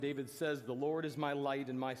David says, "The Lord is my light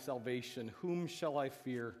and my salvation. Whom shall I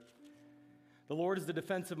fear? The Lord is the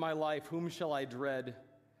defense of my life. Whom shall I dread?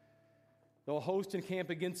 Though a host encamp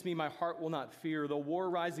against me, my heart will not fear. Though war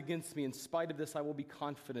rise against me, in spite of this I will be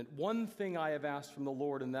confident. One thing I have asked from the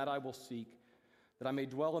Lord, and that I will seek, that I may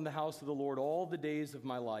dwell in the house of the Lord all the days of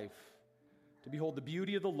my life, to behold the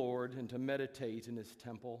beauty of the Lord and to meditate in his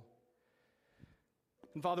temple."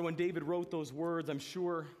 And Father, when David wrote those words, I'm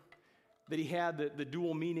sure that he had the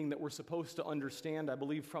dual meaning that we're supposed to understand, I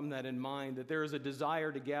believe, from that in mind, that there is a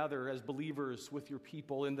desire to gather as believers with your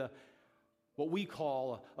people in what we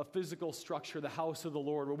call a physical structure, the house of the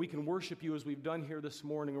Lord, where we can worship you as we've done here this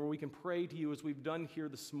morning, or where we can pray to you as we've done here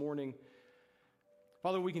this morning.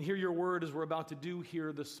 Father, we can hear your word as we're about to do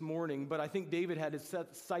here this morning, but I think David had his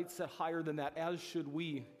sights set higher than that, as should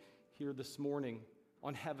we here this morning,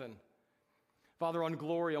 on heaven. Father, on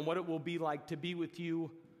glory, on what it will be like to be with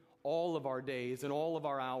you all of our days and all of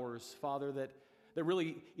our hours, Father, that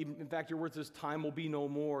really, in fact, your word says time will be no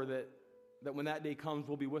more, that when that day comes,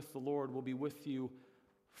 we'll be with the Lord, we'll be with you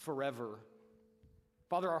forever.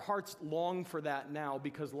 Father, our hearts long for that now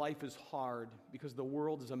because life is hard, because the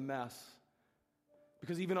world is a mess,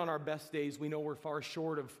 because even on our best days, we know we're far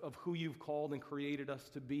short of who you've called and created us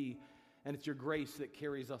to be, and it's your grace that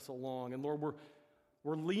carries us along. And Lord,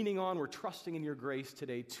 we're leaning on, we're trusting in your grace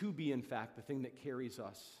today to be, in fact, the thing that carries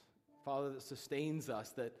us. Father, that sustains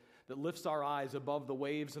us, that lifts our eyes above the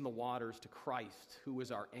waves and the waters to Christ, who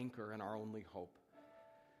is our anchor and our only hope.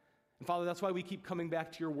 And Father, that's why we keep coming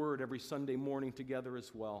back to your word every Sunday morning together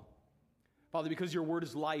as well. Father, because your word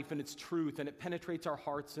is life and it's truth, and it penetrates our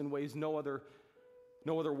hearts in ways no other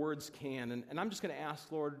words can. And I'm just going to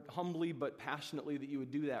ask, Lord, humbly but passionately, that you would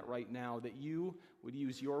do that right now, that you would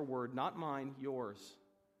use your word, not mine, yours,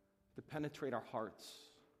 to penetrate our hearts,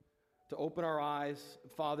 to open our eyes,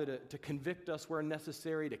 Father, to convict us where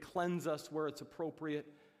necessary, to cleanse us where it's appropriate,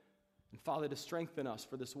 and Father, to strengthen us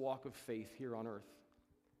for this walk of faith here on earth.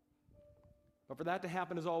 But for that to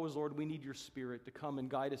happen, as always, Lord, we need your Spirit to come and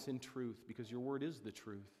guide us in truth, because your word is the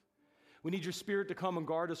truth. We need your Spirit to come and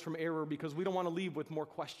guard us from error, because we don't want to leave with more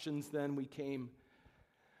questions than we came.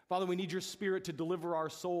 Father, we need your Spirit to deliver our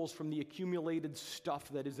souls from the accumulated stuff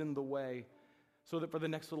that is in the way, so that for the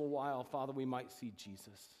next little while, Father, we might see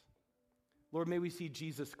Jesus. Lord, may we see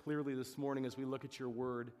Jesus clearly this morning as we look at your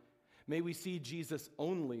word. May we see Jesus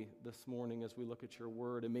only this morning as we look at your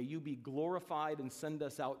word. And may you be glorified and send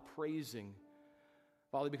us out praising,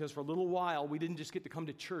 Father, because for a little while we didn't just get to come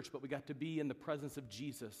to church, but we got to be in the presence of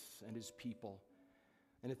Jesus and his people.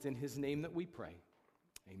 And it's in his name that we pray.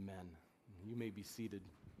 Amen. You may be seated.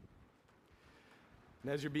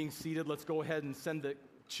 And as you're being seated, let's go ahead and send the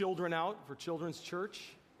children out for Children's Church.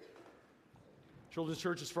 Children's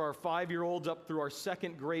Church is for our 5-year-olds up through our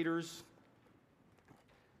second graders.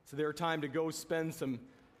 So their time to go spend some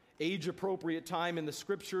age-appropriate time in the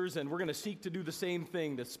Scriptures, and we're going to seek to do the same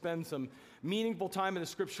thing, to spend some meaningful time in the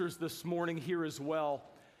Scriptures this morning here as well.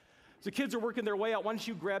 So kids are working their way out. Why don't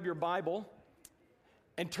you grab your Bible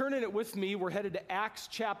and turn in it with me. We're headed to Acts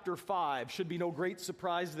chapter 5. Should be no great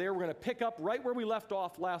surprise there. We're going to pick up right where we left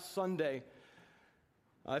off last Sunday.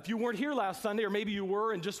 If you weren't here last Sunday, or maybe you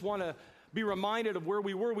were and just want to be reminded of where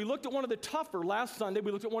we were, we looked at last Sunday,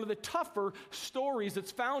 we looked at one of the tougher stories that's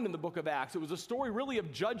found in the book of Acts. It was a story really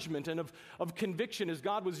of judgment and of conviction as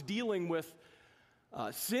God was dealing with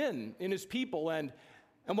sin in his people. And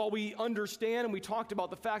while we understand and we talked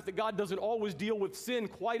about the fact that God doesn't always deal with sin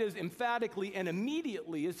quite as emphatically and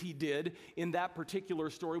immediately as he did in that particular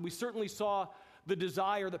story, we certainly saw the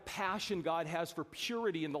desire, the passion God has for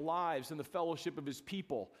purity in the lives and the fellowship of his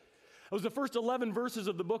people. It was the first 11 verses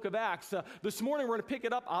of the book of Acts. This morning we're going to pick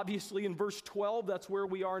it up, obviously, in verse 12. That's where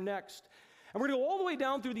we are next. And we're going to go all the way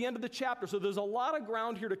down through the end of the chapter. So there's a lot of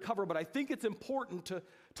ground here to cover, but I think it's important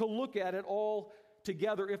to look at it all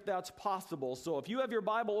together if that's possible. So if you have your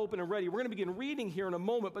Bible open and ready, we're going to begin reading here in a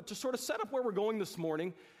moment, but to sort of set up where we're going this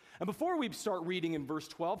morning, and before we start reading in verse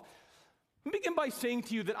 12, let me begin by saying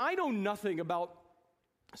to you that I know nothing about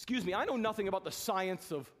the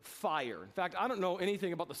science of fire. In fact, I don't know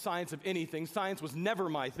anything about the science of anything. Science was never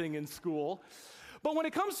my thing in school. But when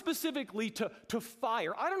it comes specifically to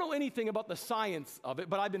fire, I don't know anything about the science of it,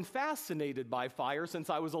 but I've been fascinated by fire since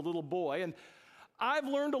I was a little boy, and I've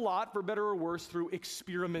learned a lot, for better or worse, through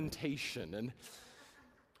experimentation. And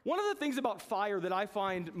one of the things about fire that I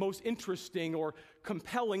find most interesting or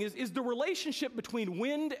compelling is the relationship between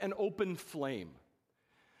wind and open flame.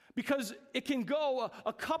 Because it can go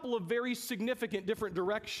a couple of very significant different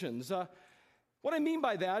directions. What I mean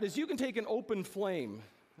by that is you can take an open flame,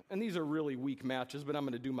 and these are really weak matches, but I'm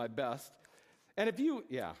going to do my best. And I'm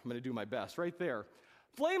going to do my best right there.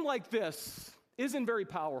 Flame like this isn't very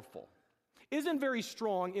powerful, isn't very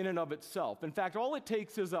strong in and of itself. In fact, all it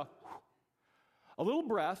takes is a little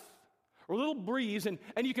breath or a little breeze, and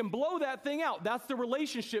you can blow that thing out. That's the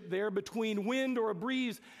relationship there between wind or a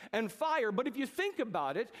breeze and fire. But if you think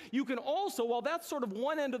about it, you can also, while that's sort of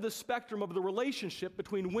one end of the spectrum of the relationship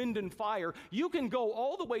between wind and fire, you can go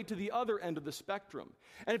all the way to the other end of the spectrum.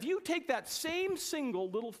 And if you take that same single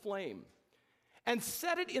little flame and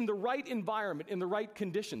set it in the right environment, in the right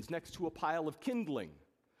conditions, next to a pile of kindling,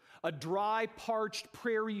 a dry, parched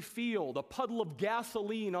prairie field, a puddle of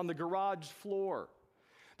gasoline on the garage floor,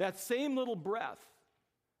 that same little breath,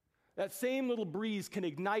 that same little breeze can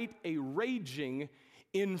ignite a raging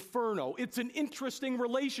inferno. It's an interesting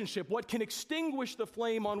relationship. What can extinguish the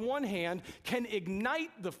flame on one hand can ignite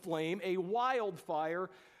the flame, a wildfire,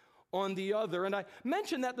 on the other. And I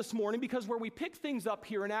mentioned that this morning because where we pick things up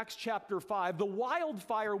here in Acts chapter 5, the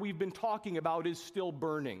wildfire we've been talking about is still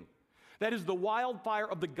burning. That is the wildfire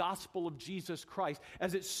of the gospel of Jesus Christ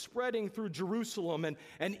as it's spreading through Jerusalem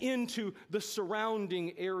and into the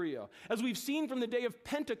surrounding area. As we've seen from the day of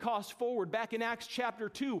Pentecost forward, back in Acts chapter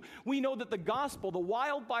 2, we know that the gospel, the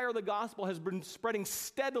wildfire of the gospel, has been spreading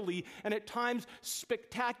steadily and at times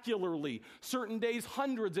spectacularly. Certain days,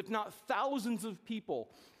 hundreds, if not thousands of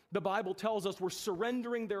people, the Bible tells us, were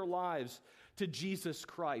surrendering their lives to Jesus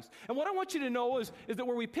Christ. And what I want you to know is that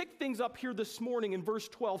where we pick things up here this morning in verse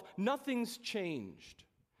 12, nothing's changed.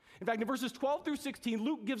 In fact, in verses 12 through 16,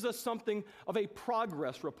 Luke gives us something of a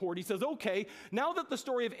progress report. He says, okay, now that the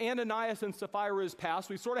story of Ananias and Sapphira is past,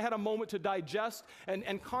 we've sort of had a moment to digest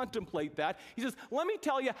and contemplate that. He says, let me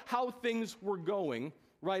tell you how things were going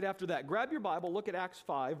right after that. Grab your Bible, look at Acts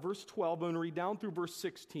 5, verse 12, I'm going to read down through verse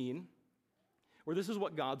 16, where this is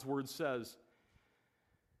what God's word says.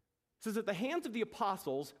 It says, at the hands of the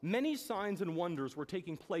apostles, many signs and wonders were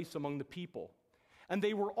taking place among the people. And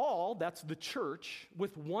they were all, that's the church,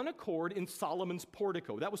 with one accord in Solomon's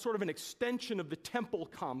portico. That was sort of an extension of the temple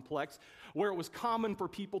complex where it was common for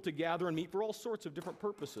people to gather and meet for all sorts of different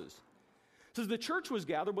purposes. It says the church was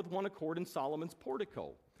gathered with one accord in Solomon's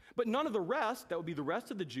portico. But none of the rest, that would be the rest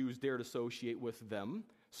of the Jews, dared associate with them.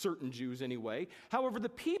 Certain Jews anyway. However, the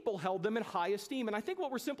people held them in high esteem. And I think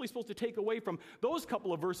what we're simply supposed to take away from those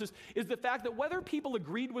couple of verses is the fact that whether people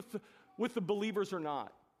agreed with the believers or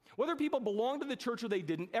not, whether people belonged to the church or they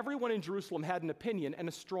didn't, everyone in Jerusalem had an opinion and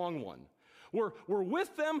a strong one. We're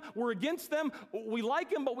with them, we're against them, we like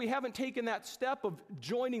them, but we haven't taken that step of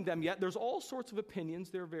joining them yet. There's all sorts of opinions.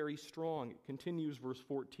 They're very strong. It continues, verse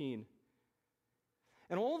 14.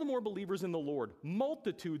 And all the more believers in the Lord,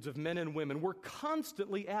 multitudes of men and women, were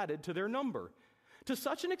constantly added to their number, to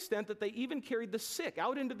such an extent that they even carried the sick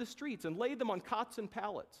out into the streets and laid them on cots and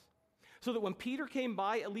pallets, so that when Peter came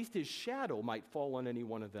by, at least his shadow might fall on any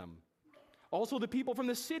one of them. Also, the people from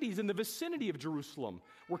the cities in the vicinity of Jerusalem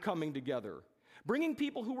were coming together, bringing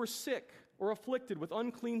people who were sick or afflicted with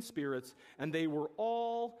unclean spirits, and they were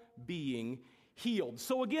all being healed.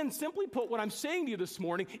 So again, simply put, what I'm saying to you this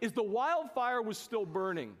morning is the wildfire was still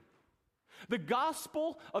burning. The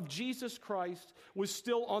gospel of Jesus Christ was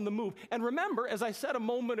still on the move. And remember, as I said a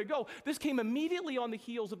moment ago, this came immediately on the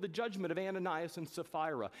heels of the judgment of Ananias and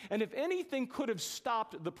Sapphira. And if anything could have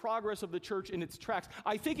stopped the progress of the church in its tracks,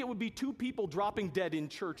 I think it would be two people dropping dead in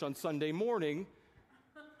church on Sunday morning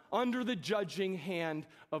under the judging hand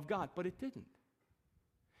of God. But it didn't.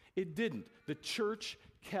 It didn't. The church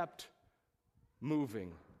kept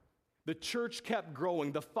moving. The church kept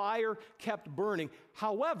growing. The fire kept burning.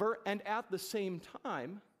 However, and at the same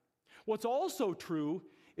time, what's also true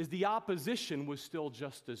is the opposition was still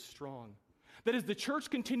just as strong. That is, the church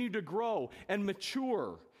continued to grow and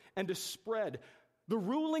mature and to spread. The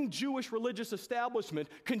ruling Jewish religious establishment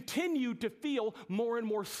continued to feel more and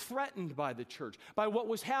more threatened by the church, by what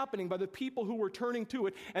was happening, by the people who were turning to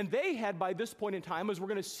it. And they had, by this point in time, as we're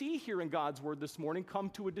going to see here in God's word this morning, come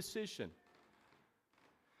to a decision.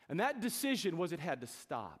 And that decision was it had to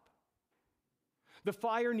stop. The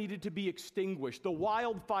fire needed to be extinguished. The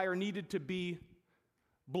wildfire needed to be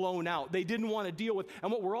blown out. They didn't want to deal with.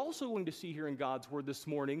 And what we're also going to see here in God's word this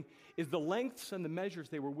morning is the lengths and the measures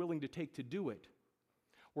they were willing to take to do it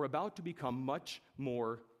were about to become much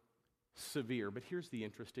more severe. But here's the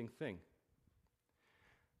interesting thing.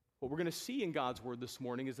 What we're going to see in God's word this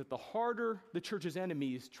morning is that the harder the church's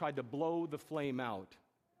enemies tried to blow the flame out,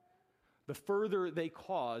 the further they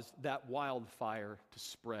caused that wildfire to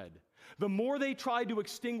spread. The more they tried to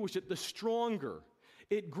extinguish it, the stronger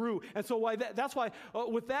it grew. And so that's why,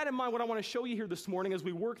 with that in mind, what I want to show you here this morning as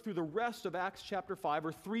we work through the rest of Acts chapter 5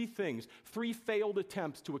 are three things, three failed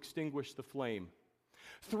attempts to extinguish the flame.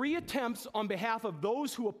 3 attempts on behalf of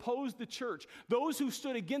those who opposed the church, those who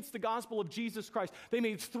stood against the gospel of Jesus Christ. They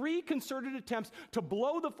made 3 concerted attempts to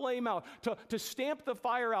blow the flame out, to stamp the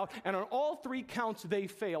fire out, and on all 3 counts they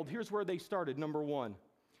failed. Here's where they started. Number 1.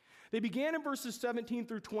 They began in verses 17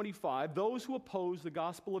 through 25, those who opposed the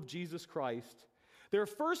gospel of Jesus Christ. Their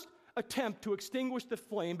first attempt to extinguish the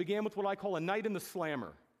flame began with what I call a night in the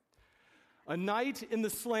slammer. A night in the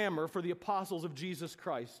slammer for the apostles of Jesus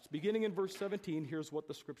Christ. Beginning in verse 17, here's what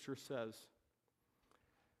the scripture says.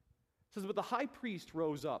 It says, "But the high priest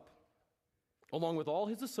rose up, along with all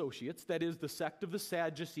his associates, that is, the sect of the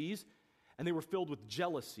Sadducees, and they were filled with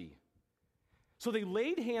jealousy. So they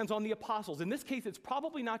laid hands on the apostles." In this case, it's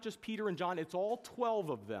probably not just Peter and John, it's all 12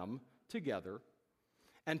 of them together,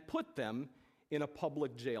 "and put them in a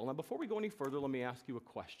public jail." Now, before we go any further, let me ask you a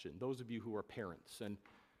question. Those of you who are parents, and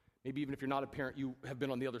maybe even if you're not a parent, you have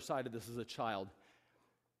been on the other side of this as a child.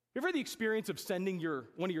 You ever had the experience of sending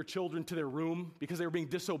one of your children to their room because they were being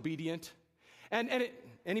disobedient?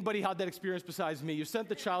 Anybody had that experience besides me? You sent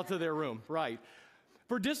the child to their room, right,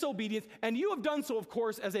 for disobedience, and you have done so, of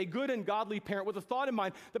course, as a good and godly parent with a thought in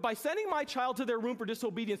mind that by sending my child to their room for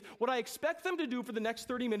disobedience, what I expect them to do for the next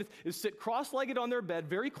 30 minutes is sit cross-legged on their bed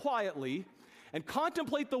very quietly and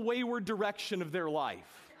contemplate the wayward direction of their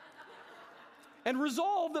life. And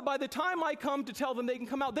resolve that by the time I come to tell them they can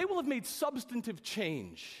come out, they will have made substantive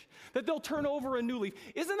change, that they'll turn over a new leaf.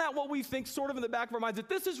 Isn't that what we think sort of in the back of our minds, that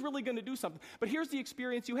this is really going to do something? But here's the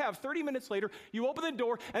experience you have. 30 minutes later, you open the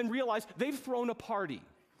door and realize they've thrown a party.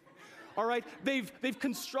 All right? They've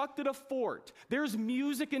constructed a fort. There's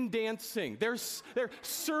music and dancing. They're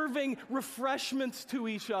serving refreshments to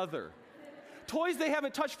each other. Toys they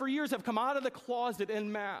haven't touched for years have come out of the closet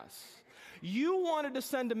en masse. You wanted to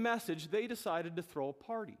send a message, they decided to throw a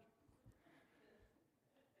party.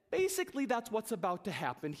 Basically, that's what's about to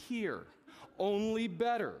happen here, only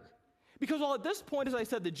better. Because at this point, as I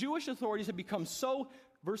said, the Jewish authorities have become so,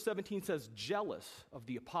 verse 17 says, jealous of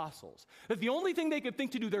the apostles, that the only thing they could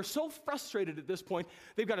think to do, they're so frustrated at this point,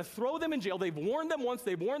 they've got to throw them in jail. They've warned them once,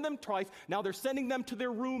 they've warned them twice, now they're sending them to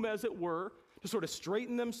their room, as it were, to sort of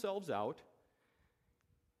straighten themselves out.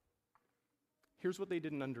 Here's what they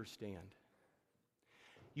didn't understand.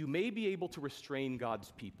 You may be able to restrain God's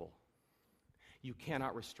people. You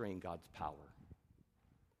cannot restrain God's power.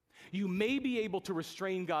 You may be able to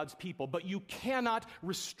restrain God's people, but you cannot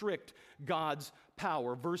restrict God's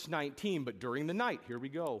power. Verse 19, "But during the night," here we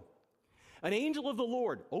go, "an angel of the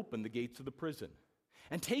Lord opened the gates of the prison.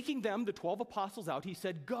 And taking them, the 12 apostles out, he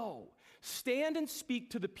said, 'Go, stand and speak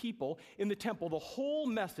to the people in the temple the whole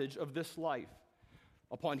message of this life.'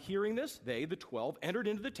 Upon hearing this, they, the 12, entered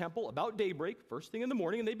into the temple about daybreak, first thing in the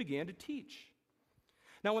morning, and they began to teach.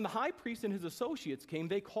 Now when the high priest and his associates came,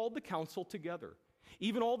 they called the council together,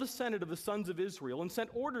 even all the senate of the sons of Israel, and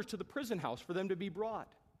sent orders to the prison house for them to be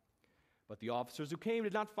brought. But the officers who came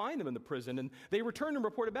did not find them in the prison, and they returned and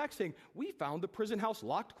reported back, saying, 'We found the prison house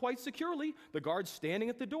locked quite securely, the guards standing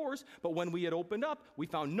at the doors, but when we had opened up, we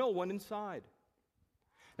found no one inside.'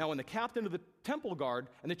 Now, when the captain of the temple guard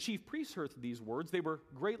and the chief priests heard these words, they were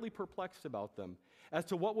greatly perplexed about them as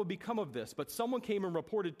to what would become of this. But someone came and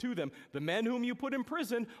reported to them, 'The men whom you put in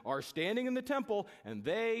prison are standing in the temple, and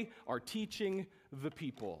they are teaching the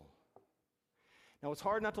people.'" Now, it's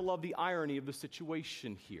hard not to love the irony of the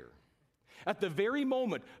situation here. At the very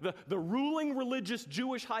moment, the ruling religious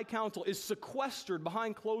Jewish high council is sequestered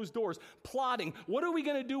behind closed doors, plotting, what are we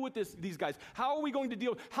going to do with these guys? How are we going to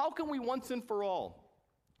deal? How can we once and for all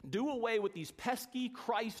do away with these pesky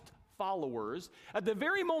Christ followers? At the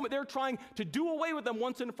very moment they're trying to do away with them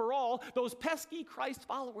once and for all, those pesky Christ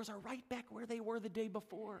followers are right back where they were the day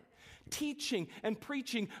before, teaching and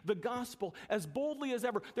preaching the gospel as boldly as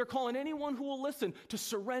ever. They're calling anyone who will listen to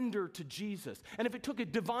surrender to Jesus. And if it took a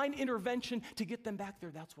divine intervention to get them back there,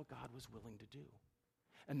 that's what God was willing to do.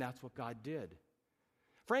 And that's what God did.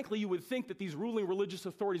 Frankly, you would think that these ruling religious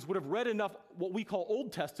authorities would have read enough what we call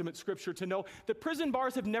Old Testament scripture to know that prison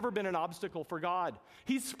bars have never been an obstacle for God.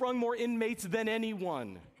 He's sprung more inmates than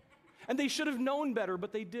anyone. And they should have known better,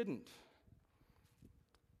 but they didn't.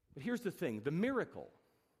 But here's the thing, the miracle,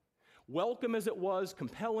 welcome as it was,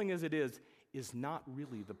 compelling as it is not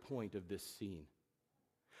really the point of this scene.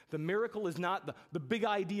 The miracle is not the big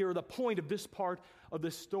idea or the point of this part of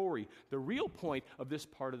the story. The real point of this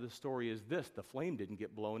part of the story is this: the flame didn't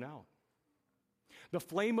get blown out. The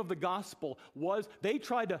flame of the gospel was, they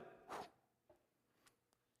tried to,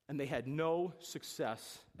 and they had no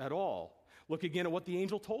success at all. Look again at what the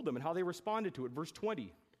angel told them and how they responded to it. Verse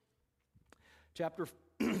 20. Chapter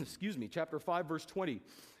 5, verse 20.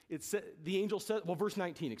 The angel said, verse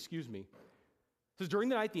 19, It says, during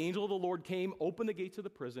the night, the angel of the Lord came, opened the gates of the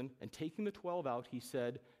prison, and taking the 12 out, he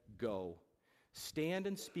said, go, stand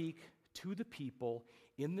and speak to the people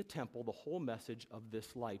in the temple the whole message of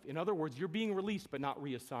this life. In other words, you're being released but not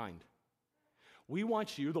reassigned. We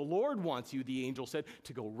want you, the Lord wants you, the angel said,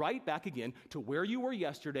 to go right back again to where you were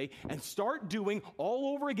yesterday and start doing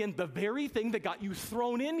all over again the very thing that got you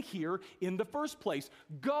thrown in here in the first place.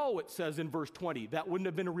 Go, it says in verse 20. That wouldn't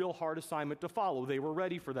have been a real hard assignment to follow. They were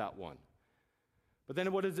ready for that one. But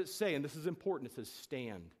then what does it say? And this is important. It says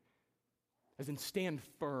stand, as in stand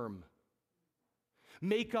firm.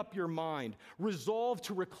 Make up your mind. Resolve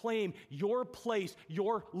to reclaim your place,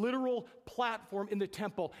 your literal platform in the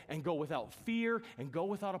temple, and go without fear and go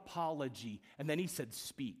without apology. And then he said,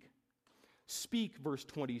 speak. Speak, verse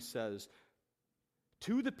 20 says,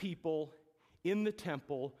 to the people in the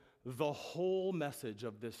temple, the whole message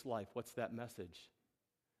of this life. What's that message?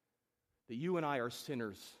 That you and I are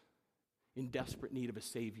sinners in desperate need of a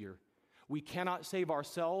Savior. We cannot save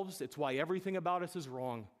ourselves. It's why everything about us is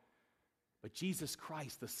wrong. But Jesus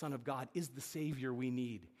Christ, the Son of God, is the Savior we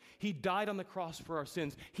need. He died on the cross for our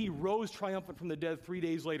sins. He rose triumphant from the dead 3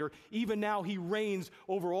 days later. Even now, he reigns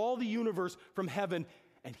over all the universe from heaven,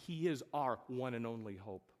 and he is our one and only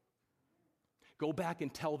hope. Go back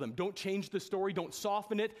and tell them. Don't change the story. Don't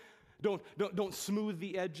soften it. Don't smooth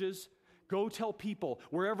the edges. Go tell people,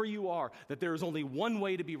 wherever you are, that there is only one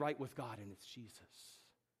way to be right with God, and it's Jesus.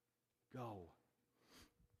 Go.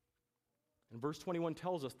 And verse 21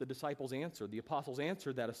 tells us the disciples answered. The apostles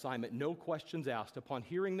answered that assignment, no questions asked. Upon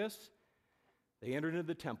hearing this, they entered into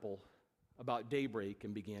the temple about daybreak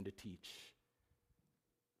and began to teach.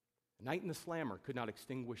 The night in the slammer could not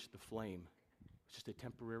extinguish the flame. It was just a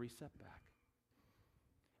temporary setback.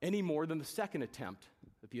 Any more than the second attempt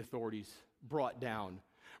that the authorities brought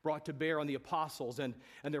to bear on the apostles and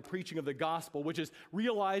their preaching of the gospel, which is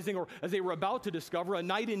realizing, or as they were about to discover, a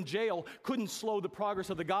night in jail couldn't slow the progress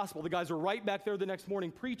of the gospel. The guys were right back there the next morning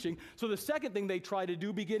preaching. So the second thing they try to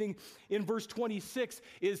do, beginning in verse 26,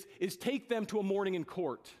 is take them to a morning in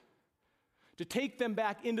court. To take them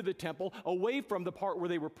back into the temple, away from the part where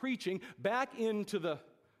they were preaching, back into the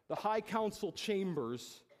high council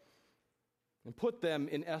chambers, and put them,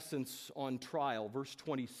 in essence, on trial. Verse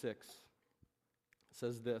 26.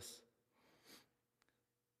 Says this,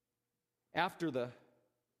 after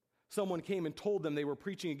someone came and told them they were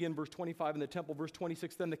preaching again, verse 25 in the temple, verse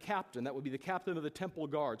 26, then the captain, that would be the captain of the temple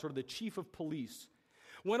guard, sort of the chief of police,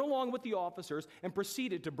 went along with the officers and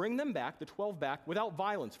proceeded to bring them back, the 12 back, without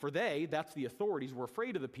violence, for they, that's the authorities, were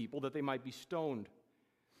afraid of the people that they might be stoned.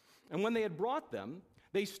 And when they had brought them,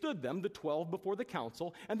 they stood them, the 12, before the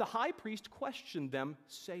council, and the high priest questioned them,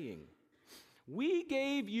 saying, we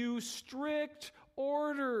gave you strict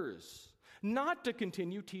orders not to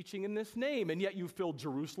continue teaching in this name, and yet you filled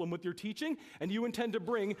Jerusalem with your teaching, and you intend to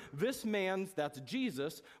bring this man's, that's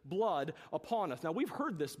Jesus, blood upon us. Now, we've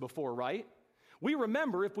heard this before, right? We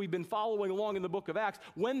remember, if we've been following along in the book of Acts,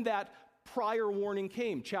 when that prior warning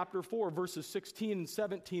came, chapter 4, verses 16 and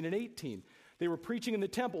 17 and 18. They were preaching in the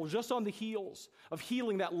temple just on the heels of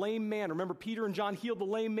healing that lame man. Remember, Peter and John healed the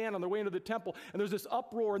lame man on their way into the temple, and there's this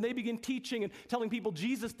uproar, and they begin teaching and telling people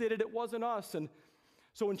Jesus did it wasn't us. And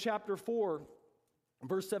so in chapter 4,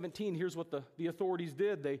 verse 17, here's what the authorities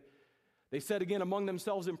did. They said again among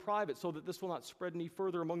themselves in private, so that this will not spread any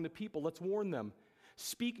further among the people, let's warn them.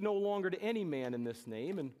 Speak no longer to any man in this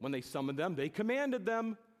name. And when they summoned them, they commanded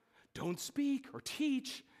them, don't speak or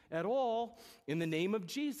teach at all in the name of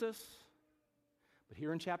Jesus. But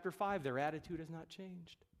here in chapter 5, their attitude has not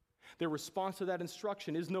changed. Their response to that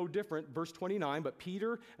instruction is no different. Verse 29, but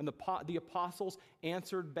Peter and the apostles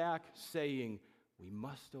answered back, saying, we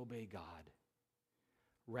must obey God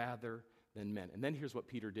rather than men. And then here's what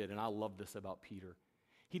Peter did, and I love this about Peter.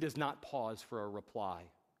 He does not pause for a reply.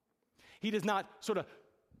 He does not sort of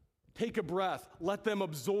take a breath, let them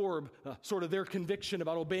absorb sort of their conviction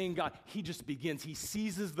about obeying God. He just begins. He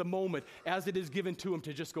seizes the moment as it is given to him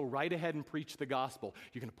to just go right ahead and preach the gospel.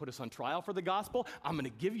 You're going to put us on trial for the gospel? I'm going to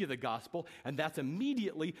give you the gospel. And that's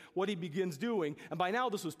immediately what he begins doing. And by now,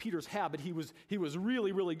 this was Peter's habit. He was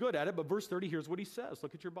really, really good at it. But verse 30, here's what he says.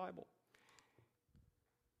 Look at your Bible.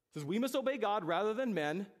 It says, we must obey God rather than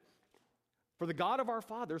men, for the God of our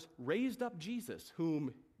fathers raised up Jesus,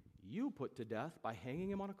 whom you put to death by hanging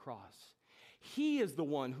him on a cross. He is the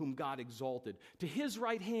one whom God exalted to his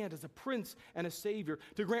right hand as a prince and a savior,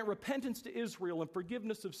 to grant repentance to Israel and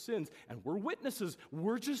forgiveness of sins. And we're witnesses.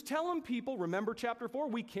 We're just telling people, remember chapter 4,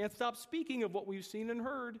 we can't stop speaking of what we've seen and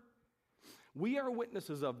heard. We are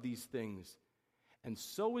witnesses of these things. And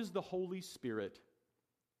so is the Holy Spirit,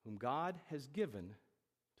 whom God has given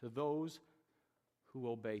to those who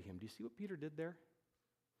obey him. Do you see what Peter did there?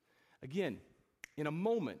 Again, in a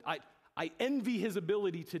moment, I envy his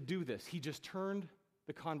ability to do this. He just turned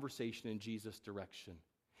the conversation in Jesus' direction.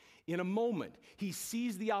 In a moment, he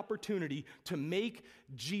sees the opportunity to make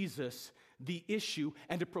Jesus the issue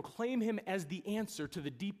and to proclaim him as the answer to the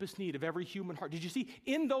deepest need of every human heart. Did you see?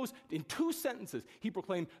 In 2 sentences, he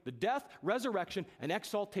proclaimed the death, resurrection, and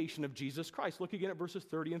exaltation of Jesus Christ. Look again at verses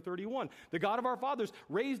 30 and 31. The God of our fathers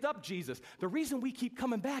raised up Jesus. The reason we keep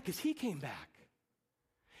coming back is he came back.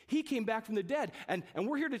 He came back from the dead. And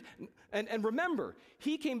we're here to, and remember,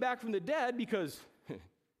 he came back from the dead because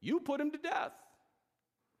you put him to death.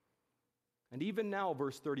 And even now,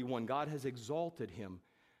 verse 31, God has exalted him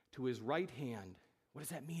to his right hand. What does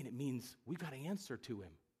that mean? It means we've got to answer to him.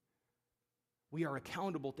 We are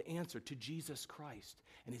accountable to answer to Jesus Christ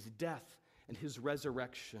and his death and his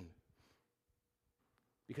resurrection.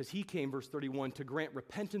 Because he came, verse 31, to grant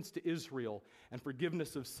repentance to Israel and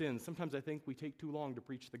forgiveness of sins. Sometimes I think we take too long to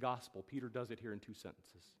preach the gospel. Peter does it here in 2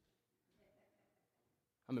 sentences.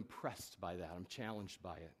 I'm impressed by that. I'm challenged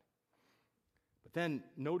by it. But then,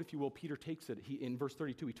 note if you will, Peter takes it, in verse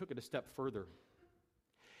 32, he took it a step further.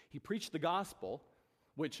 He preached the gospel,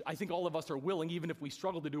 which I think all of us are willing, even if we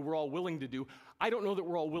struggle to do, we're all willing to do. I don't know that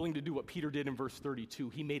we're all willing to do what Peter did in verse 32.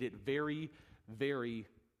 He made it very, very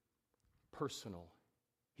personal.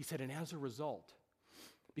 He said, and as a result,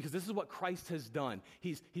 because this is what Christ has done.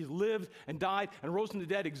 He's lived and died and rose from the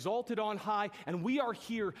dead, exalted on high, and we are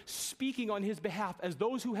here speaking on his behalf as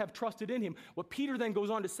those who have trusted in him. What Peter then goes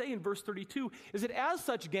on to say in verse 32 is that as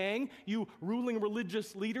such, gang, you ruling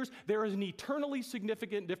religious leaders, there is an eternally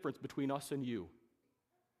significant difference between us and you.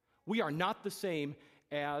 We are not the same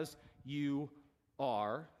as you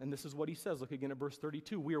are, and this is what he says. Look again at verse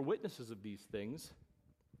 32. We are witnesses of these things.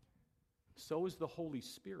 So is the Holy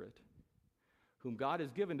Spirit, whom God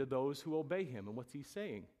has given to those who obey him. And what's he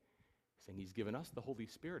saying? He's saying he's given us the Holy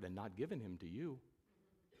Spirit and not given him to you.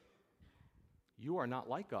 You are not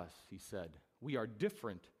like us, he said. We are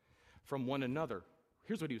different from one another.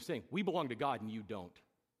 Here's what he was saying. We belong to God and you don't.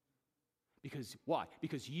 Because why?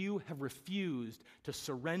 Because you have refused to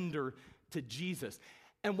surrender to Jesus.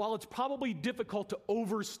 And while it's probably difficult to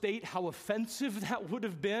overstate how offensive that would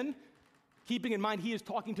have been, keeping in mind he is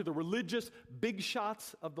talking to the religious big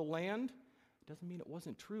shots of the land, doesn't mean it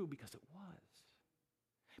wasn't true, because it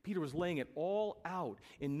was. Peter was laying it all out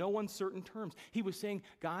in no uncertain terms. He was saying,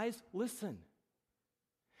 guys, listen.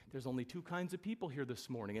 There's only 2 kinds of people here this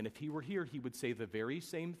morning, and if he were here, he would say the very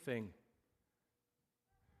same thing.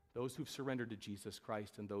 Those who've surrendered to Jesus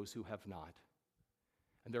Christ and those who have not.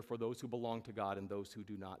 And therefore those who belong to God and those who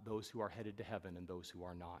do not. Those who are headed to heaven and those who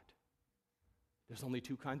are not. There's only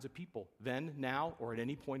 2 kinds of people, then, now, or at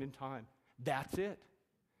any point in time. That's it.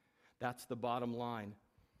 That's the bottom line.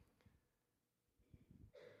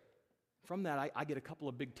 From that, I get a couple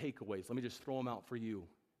of big takeaways. Let me just throw them out for you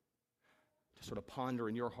to sort of ponder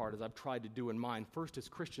in your heart as I've tried to do in mine. First, as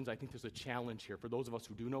Christians, I think there's a challenge here. For those of us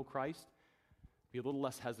who do know Christ, be a little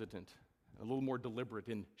less hesitant, a little more deliberate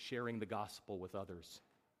in sharing the gospel with others.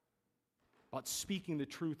 About speaking the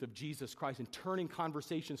truth of Jesus Christ and turning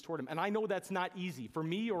conversations toward him. And I know that's not easy for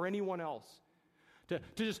me or anyone else. To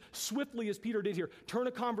just swiftly, as Peter did here, turn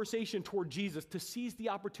a conversation toward Jesus, to seize the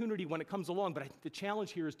opportunity when it comes along. But I think the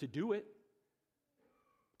challenge here is to do it.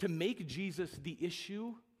 To make Jesus the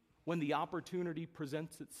issue when the opportunity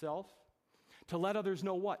presents itself. To let others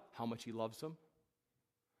know what? How much he loves them.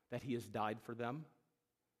 That he has died for them.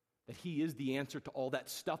 That he is the answer to all that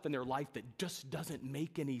stuff in their life that just doesn't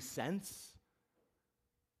make any sense.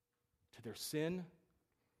 To their sin.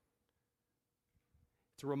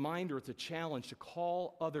 It's a reminder, it's a challenge to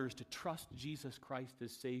call others to trust Jesus Christ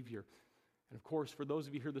as Savior. And of course, for those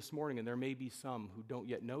of you here this morning, and there may be some who don't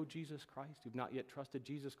yet know Jesus Christ, who've not yet trusted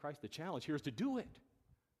Jesus Christ, the challenge here is to do it.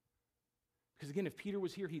 Because again, if Peter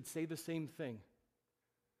was here, he'd say the same thing.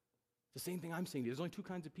 It's the same thing I'm saying. There's only 2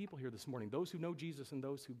 kinds of people here this morning, those who know Jesus and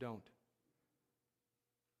those who don't.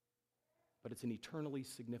 But it's an eternally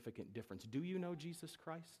significant difference. Do you know Jesus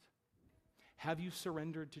Christ? Have you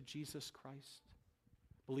surrendered to Jesus Christ?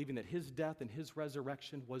 Believing that his death and his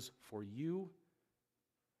resurrection was for you,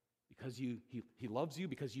 because he loves you,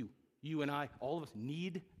 because you and I, all of us,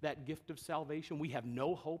 need that gift of salvation. We have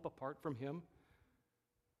no hope apart from him.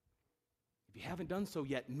 If you haven't done so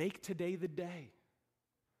yet, make today the day.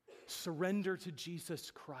 Surrender to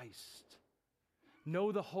Jesus Christ.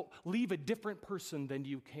 Know the hope. Leave a different person than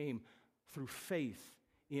you came through faith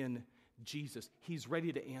in Jesus. He's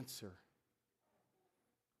ready to answer.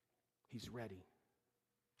 He's ready.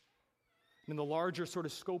 In the larger sort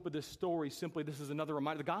of scope of this story, simply this is another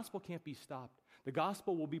reminder. The gospel can't be stopped. The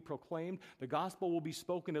gospel will be proclaimed. The gospel will be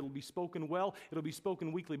spoken. It'll be spoken well. It'll be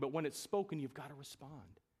spoken weekly. But when it's spoken, you've got to respond.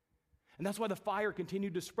 And that's why the fire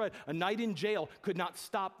continued to spread. A night in jail could not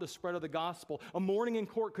stop the spread of the gospel. A morning in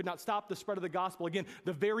court could not stop the spread of the gospel. Again,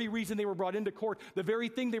 the very reason they were brought into court, the very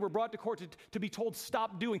thing they were brought to court to be told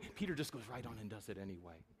stop doing, Peter just goes right on and does it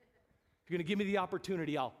anyway. If you're going to give me the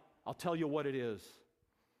opportunity, I'll tell you what it is.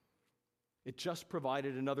 It just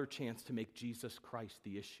provided another chance to make Jesus Christ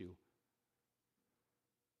the issue.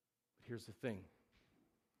 But here's the thing.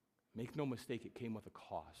 Make no mistake, it came with a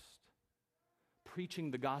cost. Preaching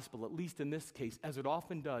the gospel, at least in this case, as it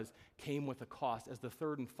often does, came with a cost, as the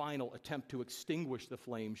third and final attempt to extinguish the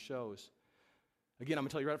flame shows. Again, I'm going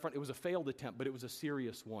to tell you right up front, it was a failed attempt, but it was a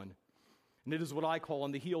serious one. And it is what I call,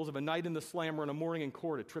 on the heels of a night in the slammer and a morning in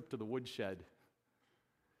court, a trip to the woodshed.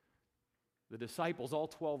 The disciples, all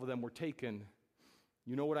 12 of them, were taken,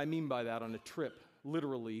 you know what I mean by that, on a trip,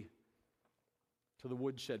 literally, to the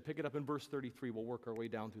woodshed. Pick it up in verse 33. We'll work our way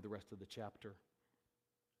down through the rest of the chapter.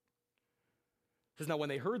 It says, now when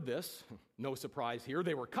they heard this, no surprise here,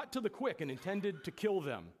 they were cut to the quick and intended to kill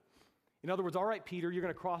them. In other words, all right, Peter, you're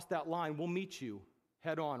going to cross that line. We'll meet you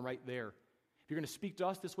head on right there. If you're going to speak to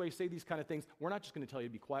us this way, say these kind of things, we're not just going to tell you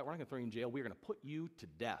to be quiet. We're not going to throw you in jail. We're going to put you to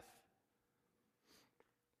death.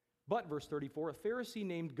 But, verse 34, a Pharisee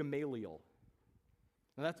named Gamaliel.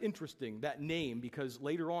 Now that's interesting, that name, because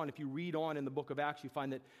later on, if you read on in the book of Acts, you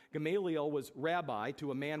find that Gamaliel was rabbi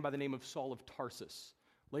to a man by the name of Saul of Tarsus.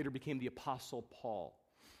 Later became the Apostle Paul.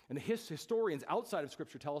 And the historians outside of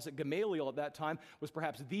Scripture tell us that Gamaliel at that time was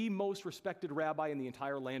perhaps the most respected rabbi in the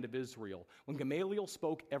entire land of Israel. When Gamaliel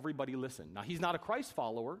spoke, everybody listened. Now, he's not a Christ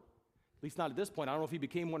follower, at least not at this point. I don't know if he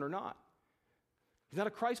became one or not. He's not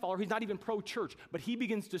a Christ follower. He's not even pro-church. But he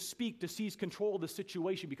begins to speak to seize control of the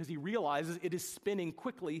situation because he realizes it is spinning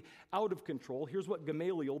quickly out of control. Here's what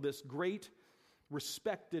Gamaliel, this great,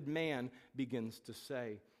 respected man, begins to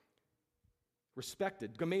say.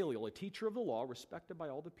 Respected, Gamaliel, a teacher of the law, respected by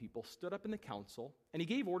all the people, stood up in the council, and he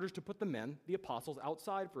gave orders to put the men, the apostles,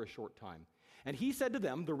 outside for a short time. And he said to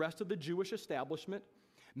them, the rest of the Jewish establishment,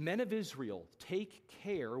 men of Israel, take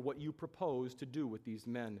care what you propose to do with these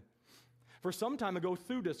men. For some time ago,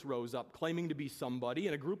 Theudas rose up, claiming to be somebody,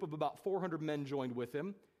 and a group of about 400 men joined with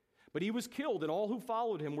him. But he was killed, and all who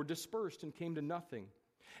followed him were dispersed and came to nothing.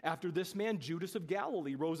 After this man, Judas of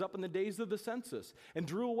Galilee, rose up in the days of the census and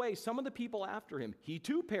drew away some of the people after him. He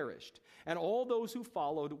too perished, and all those who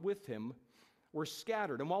followed with him were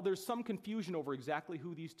scattered. And while there's some confusion over exactly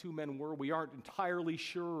who these two men were, we aren't entirely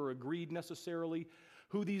sure or agreed necessarily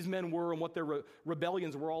who these men were and what their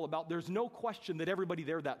rebellions were all about. There's no question that everybody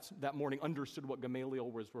there that morning understood what Gamaliel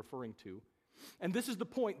was referring to. And this is the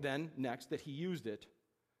point then, next, that he used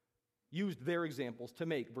their examples to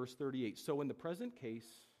make, verse 38. So in the present case,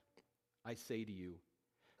 I say to you,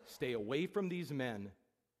 stay away from these men.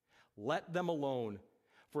 Let them alone.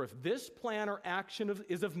 For if this plan or action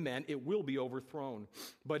is of men, it will be overthrown.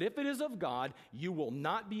 But if it is of God, you will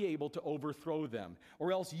not be able to overthrow them,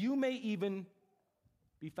 or else you may even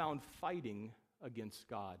be found fighting against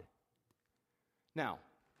God. Now,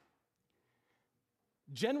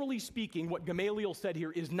 generally speaking, what Gamaliel said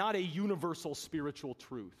here is not a universal spiritual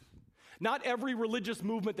truth. Not every religious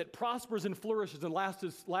movement that prospers and flourishes and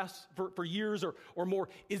lasts for years or more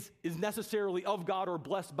is necessarily of God or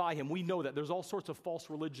blessed by him. We know that. There's all sorts of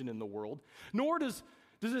false religion in the world. Nor does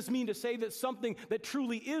this mean to say that something that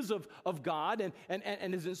truly is of God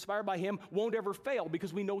and is inspired by him won't ever fail,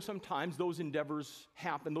 because we know sometimes those endeavors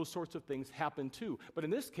happen, those sorts of things happen too. But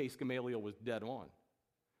in this case, Gamaliel was dead on.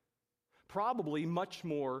 Probably much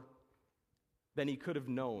more than he could have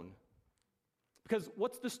known. Because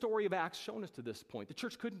what's the story of Acts shown us to this point? The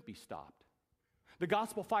church couldn't be stopped. The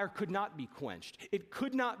gospel fire could not be quenched. It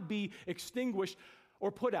could not be extinguished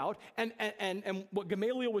or put out. And what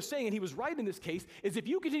Gamaliel was saying, and he was right in this case, is if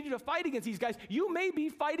you continue to fight against these guys, you may be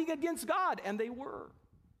fighting against God. And they were.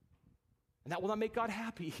 And that will not make God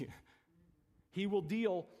happy. He will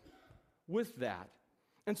deal with that.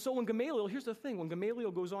 And so when Gamaliel, here's the thing, when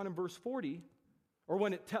Gamaliel goes on in verse 40, or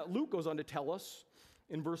when Luke goes on to tell us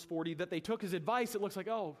in verse 40 that they took his advice, it looks like,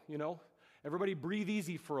 everybody breathe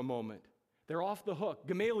easy for a moment. They're off the hook.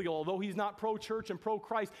 Gamaliel, although he's not pro-church and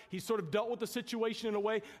pro-Christ, he's sort of dealt with the situation in a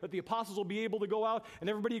way that the apostles will be able to go out, and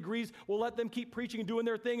everybody agrees, we'll let them keep preaching and doing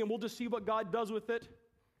their thing, and we'll just see what God does with it.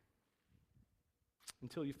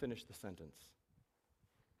 Until you finish the sentence.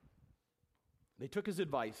 They took his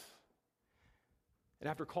advice, and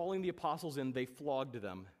after calling the apostles in, they flogged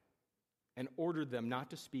them and ordered them not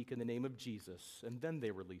to speak in the name of Jesus, and then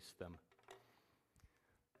they released them.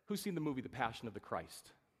 Who's seen the movie The Passion of the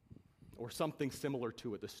Christ? or something similar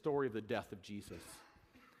to it, the story of the death of Jesus.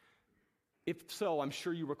 If so, I'm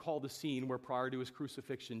sure you recall the scene where prior to his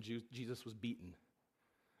crucifixion, Jesus was beaten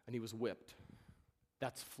and he was whipped.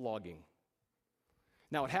 That's flogging.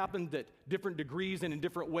 Now, it happened at different degrees and in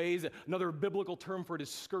different ways. Another biblical term for it is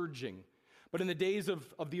scourging. But in the days of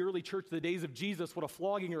the early church, the days of Jesus, what a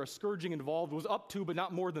flogging or a scourging involved was up to, but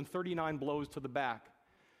not more than 39 blows to the back.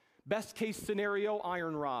 Best case scenario,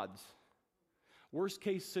 iron rods. Worst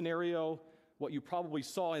case scenario, what you probably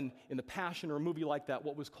saw in the Passion or a movie like that,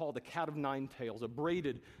 what was called a cat of nine tails, a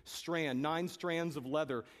braided strand, 9 strands of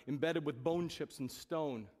leather embedded with bone chips and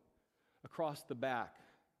stone across the back.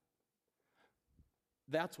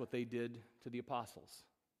 That's what they did to the apostles.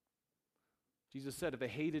 Jesus said, if they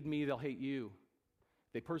hated me, they'll hate you.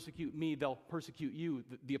 If they persecute me, they'll persecute you.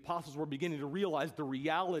 The apostles were beginning to realize the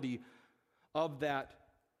reality of that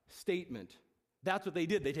statement. That's what they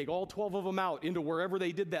did. They take all 12 of them out into wherever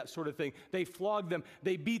they did that sort of thing. They flogged them.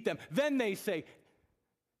 They beat them. Then they say,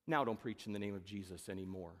 now don't preach in the name of Jesus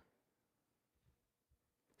anymore.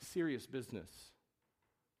 Serious business.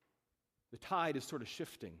 The tide is sort of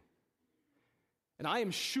shifting. And I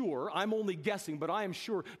am sure, I'm only guessing, but I am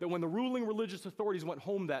sure that when the ruling religious authorities went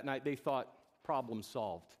home that night, they thought, problem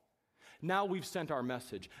solved. Now we've sent our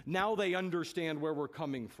message. Now they understand where we're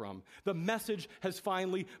coming from. The message has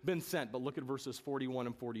finally been sent. But look at verses 41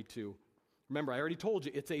 and 42. Remember, I already told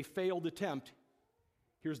you, it's a failed attempt.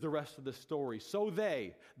 Here's the rest of the story. So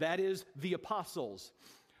they, that is the apostles,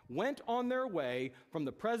 went on their way from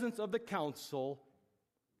the presence of the council.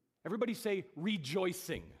 Everybody say,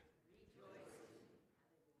 rejoicing.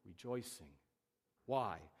 Rejoicing.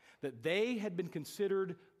 Why? That they had been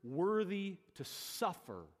considered worthy to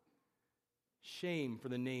suffer shame for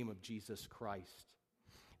the name of Jesus Christ.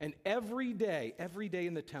 And every day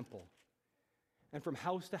in the temple and from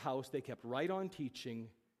house to house, they kept right on teaching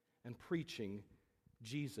and preaching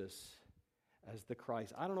Jesus as the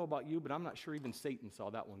Christ. I don't know about you, but I'm not sure even Satan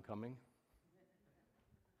saw that one coming.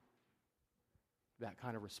 That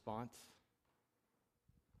kind of response.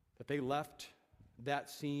 That they left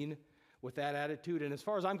that scene with that attitude. And as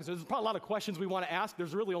far as I'm concerned, there's probably a lot of questions we want to ask.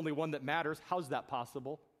 There's really only one that matters. How's that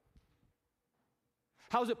possible?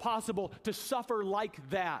 How is it possible to suffer like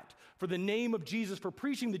that for the name of Jesus, for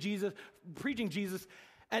preaching Jesus,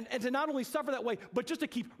 and to not only suffer that way, but just to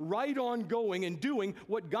keep right on going and doing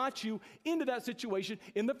what got you into that situation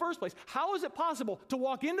in the first place? How is it possible to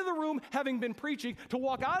walk into the room having been preaching, to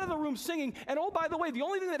walk out of the room singing, and oh, by the way, the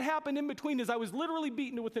only thing that happened in between is I was literally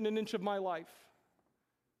beaten to within an inch of my life?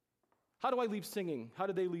 How do I leave singing? How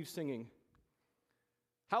did they leave singing?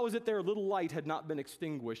 How is it their little light had not been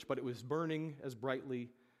extinguished, but it was burning as brightly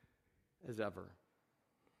as ever?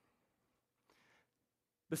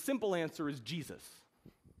 The simple answer is Jesus.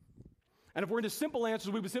 And if we're into simple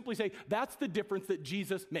answers, we would simply say, that's the difference that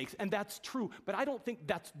Jesus makes. And that's true, but I don't think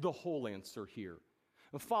that's the whole answer here.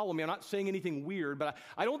 Now follow me, I'm not saying anything weird, but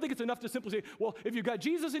I don't think it's enough to simply say, well, if you've got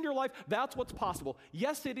Jesus in your life, that's what's possible.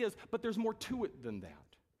 Yes, it is, but there's more to it than that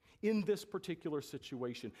in this particular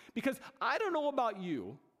situation. Because I don't know about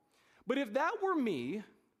you, but if that were me,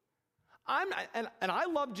 and I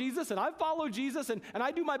love Jesus, and I follow Jesus, and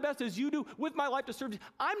I do my best as you do with my life to serve Jesus,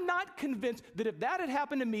 I'm not convinced that if that had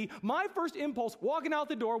happened to me, my first impulse walking out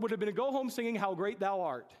the door would have been to go home singing, how great thou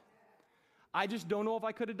art. I just don't know if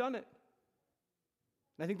I could have done it.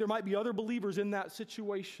 And I think there might be other believers in that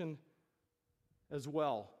situation as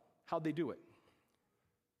well. How'd they do it?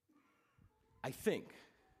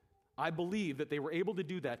 I believe that they were able to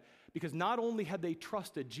do that because not only had they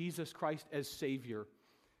trusted Jesus Christ as Savior,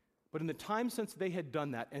 but in the time since they had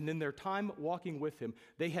done that, and in their time walking with Him,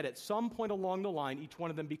 they had at some point along the line, each one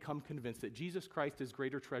of them become convinced that Jesus Christ is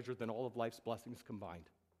greater treasure than all of life's blessings combined.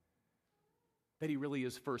 That He really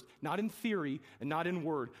is first, not in theory and not in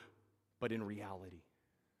word, but in reality.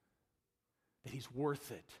 That He's worth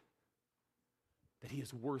it. That He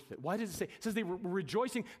is worth it. Why does it say? It says they were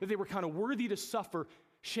rejoicing that they were kind of worthy to suffer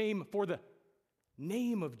shame for the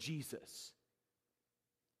name of Jesus.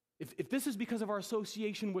 If this is because of our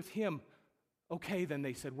association with Him, okay, then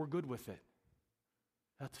they said, we're good with it.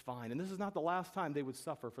 That's fine. And this is not the last time they would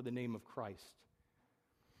suffer for the name of Christ.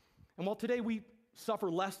 And while today we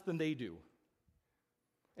suffer less than they do,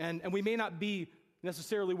 and we may not be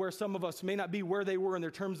necessarily where some of us may not be where they were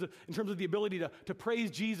in terms of the ability to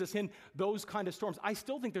praise Jesus in those kind of storms, I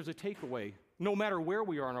still think there's a takeaway, no matter where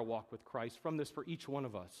we are in our walk with Christ, from this for each one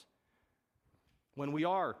of us. When we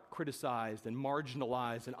are criticized and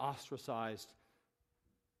marginalized and ostracized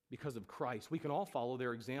because of Christ, we can all follow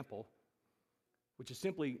their example which is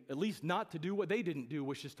simply at least not to do what they didn't do,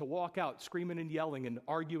 which is to walk out screaming and yelling and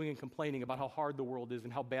arguing and complaining about how hard the world is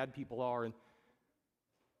and how bad people are and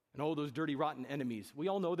oh, those dirty, rotten enemies. We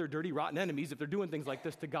all know they're dirty, rotten enemies. If they're doing things like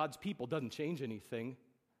this to God's people, it doesn't change anything.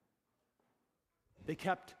 They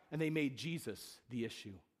kept and they made Jesus the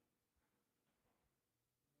issue.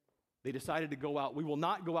 They decided to go out. We will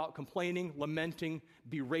not go out complaining, lamenting,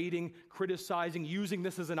 berating, criticizing, using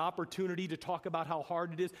this as an opportunity to talk about how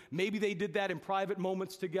hard it is. Maybe they did that in private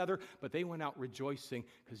moments together, but they went out rejoicing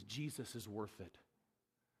because Jesus is worth it.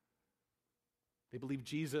 They believed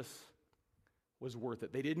Jesus was worth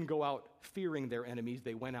it. They didn't go out fearing their enemies.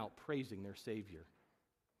 They went out praising their Savior.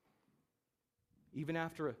 Even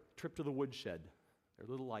after a trip to the woodshed, their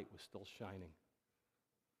little light was still shining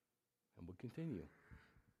and would continue.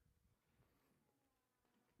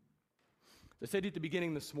 As I said at the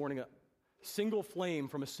beginning this morning, a single flame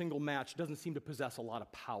from a single match doesn't seem to possess a lot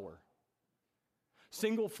of power.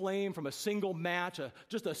 Single flame from a single match,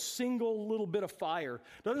 just a single little bit of fire,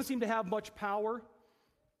 doesn't seem to have much power.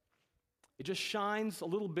 It just shines a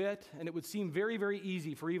little bit, and it would seem very, very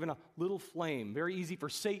easy for even a little flame, very easy for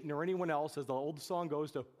Satan or anyone else, as the old song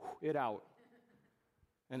goes, to it out,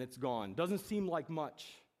 and it's gone. Doesn't seem like much.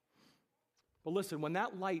 But listen, when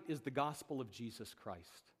that light is the gospel of Jesus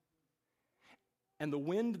Christ, and the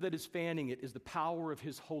wind that is fanning it is the power of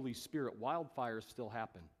His Holy Spirit, wildfires still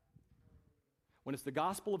happen. When it's the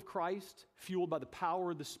gospel of Christ, fueled by the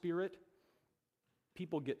power of the Spirit,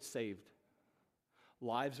 people get saved.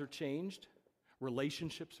 Lives are changed.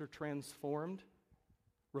 Relationships are transformed.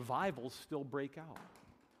 Revivals still break out.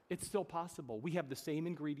 It's still possible. We have the same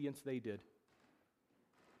ingredients they did.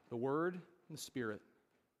 The Word and the Spirit.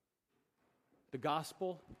 The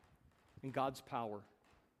gospel and God's power.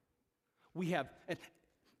 We have, and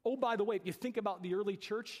oh, by the way, if you think about the early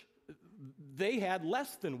church, they had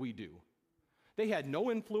less than we do. They had no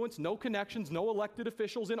influence, no connections, no elected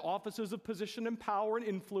officials in offices of position and power and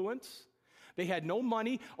influence. They had no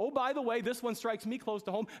money. Oh, by the way, this one strikes me close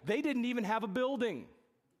to home. They didn't even have a building.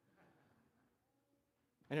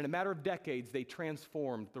 And in a matter of decades, they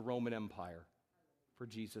transformed the Roman Empire for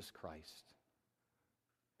Jesus Christ.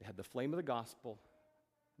 They had the flame of the gospel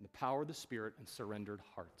and the power of the Spirit and surrendered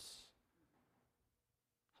hearts.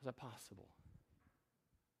 How's that possible?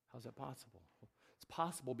 How's that possible? It's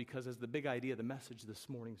possible because, as the big idea of the message this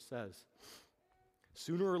morning says,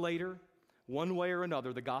 sooner or later, one way or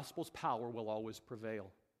another, the gospel's power will always prevail.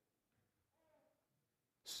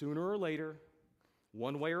 Sooner or later,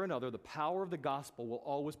 one way or another, the power of the gospel will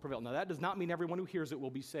always prevail. Now, that does not mean everyone who hears it will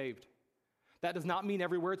be saved. That does not mean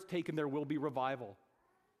everywhere it's taken there will be revival.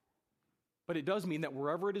 But it does mean that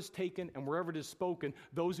wherever it is taken and wherever it is spoken,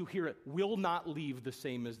 those who hear it will not leave the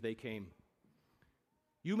same as they came.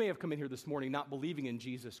 You may have come in here this morning not believing in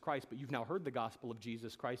Jesus Christ, but you've now heard the gospel of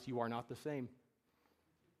Jesus Christ. You are not the same.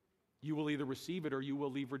 You will either receive it or you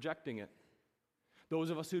will leave rejecting it. Those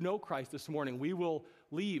of us who know Christ this morning, we will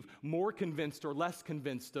leave more convinced or less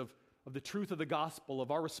convinced of the truth of the gospel,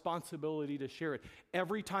 of our responsibility to share it.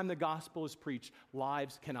 Every time the gospel is preached,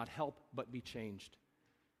 lives cannot help but be changed.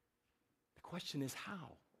 The question is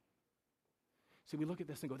how? See, we look at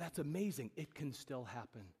this and go, that's amazing. It can still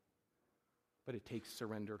happen. But it takes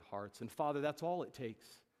surrendered hearts. And Father, that's all it takes.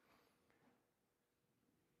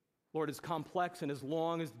 Lord, as complex and as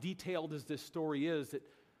long, as detailed as this story is,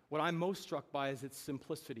 what I'm most struck by is its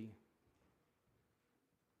simplicity.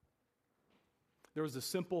 There was a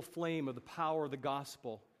simple flame of the power of the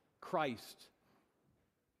gospel, Christ,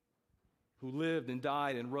 who lived and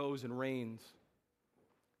died and rose and reigns.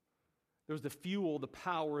 There was the fuel, the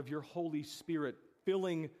power of your Holy Spirit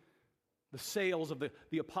filling the sails of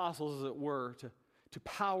the apostles, as it were, to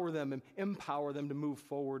power them and empower them to move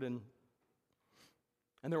forward. And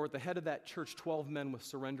there were at the head of that church 12 men with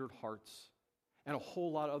surrendered hearts and a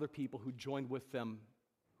whole lot of other people who joined with them,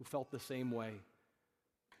 who felt the same way,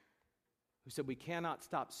 who said, we cannot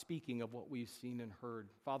stop speaking of what we've seen and heard.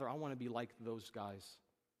 Father, I want to be like those guys,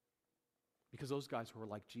 because those guys were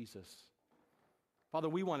like Jesus. Father,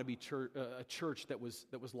 we want to be a church that was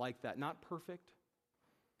like that, not perfect.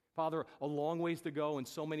 Father, a long ways to go in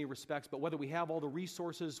so many respects, but whether we have all the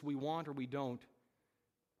resources we want or we don't,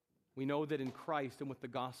 we know that in Christ and with the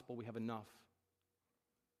gospel we have enough.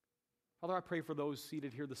 Father, I pray for those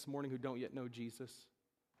seated here this morning who don't yet know Jesus,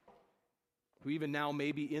 who even now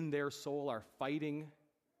maybe in their soul are fighting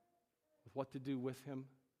with what to do with him.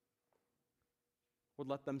 Lord,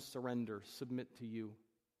 let them surrender, submit to you,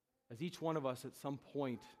 as each one of us at some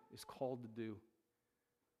point is called to do.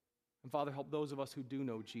 And Father, help those of us who do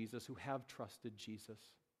know Jesus, who have trusted Jesus.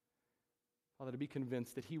 Father, to be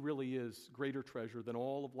convinced that he really is greater treasure than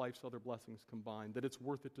all of life's other blessings combined, that it's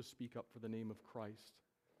worth it to speak up for the name of Christ,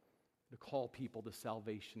 to call people to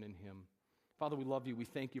salvation in him. Father, we love you. We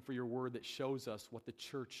thank you for your word that shows us what the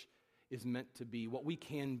church is meant to be, what we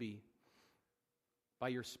can be by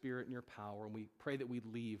your Spirit and your power. And we pray that we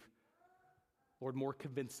leave, Lord, more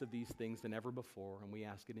convinced of these things than ever before. And we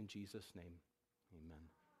ask it in Jesus' name. Amen.